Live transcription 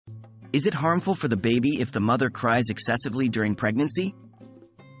Is it harmful for the baby if the mother cries excessively during pregnancy?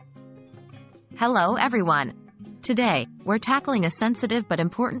 Hello everyone. Today, we're tackling a sensitive but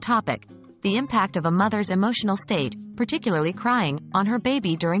important topic: the impact of a mother's emotional state, particularly crying, on her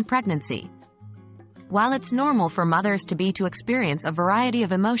baby during pregnancy. While it's normal for mothers to experience a variety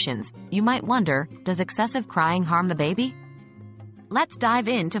of emotions, you might wonder, does excessive crying harm the baby? Let's dive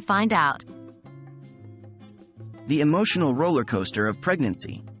in to find out. The emotional roller coaster of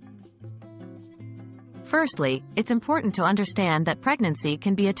pregnancy. Firstly, it's important to understand that pregnancy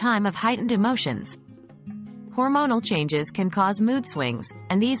can be a time of heightened emotions. Hormonal changes can cause mood swings,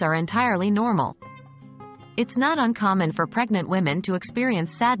 and these are entirely normal. It's not uncommon for pregnant women to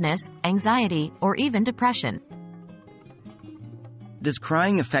experience sadness, anxiety, or even depression. Does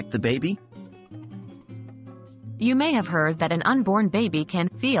crying affect the baby? You may have heard that an unborn baby can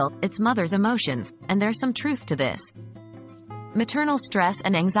feel its mother's emotions, and there's some truth to this. Maternal stress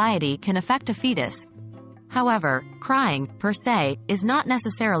and anxiety can affect a fetus. However, crying, per se, is not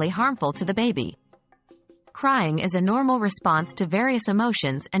necessarily harmful to the baby. Crying is a normal response to various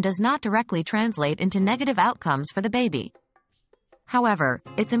emotions and does not directly translate into negative outcomes for the baby. However,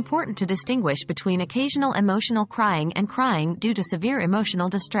 it's important to distinguish between occasional emotional crying and crying due to severe emotional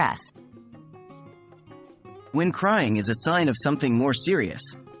distress. When crying is a sign of something more serious.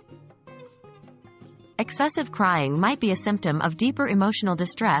 Excessive crying might be a symptom of deeper emotional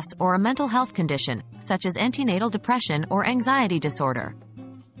distress or a mental health condition, such as antenatal depression or anxiety disorder.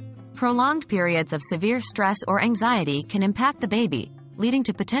 Prolonged periods of severe stress or anxiety can impact the baby, leading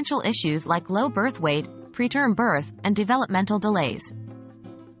to potential issues like low birth weight, preterm birth, and developmental delays.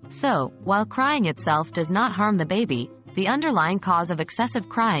 So, while crying itself does not harm the baby, the underlying cause of excessive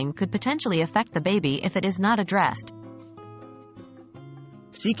crying could potentially affect the baby if it is not addressed.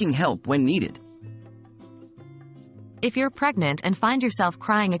 Seeking help when needed. If you're pregnant and find yourself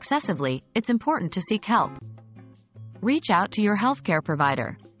crying excessively, it's important to seek help. Reach out to your healthcare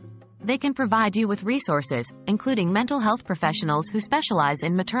provider. They can provide you with resources, including mental health professionals who specialize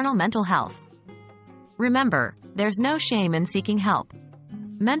in maternal mental health. Remember, there's no shame in seeking help.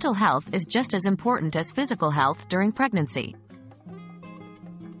 Mental health is just as important as physical health during pregnancy.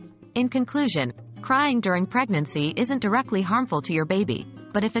 In conclusion, crying during pregnancy isn't directly harmful to your baby,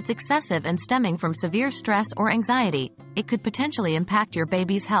 but if it's excessive and stemming from severe stress or anxiety, it could potentially impact your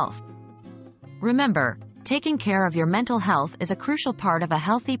baby's health. Remember, taking care of your mental health is a crucial part of a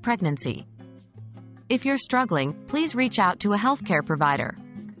healthy pregnancy. If you're struggling, please reach out to a healthcare provider.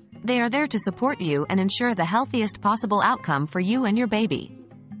 They are there to support you and ensure the healthiest possible outcome for you and your baby.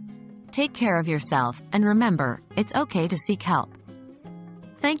 Take care of yourself, and remember, it's okay to seek help.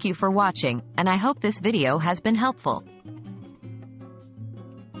 Thank you for watching, and I hope this video has been helpful.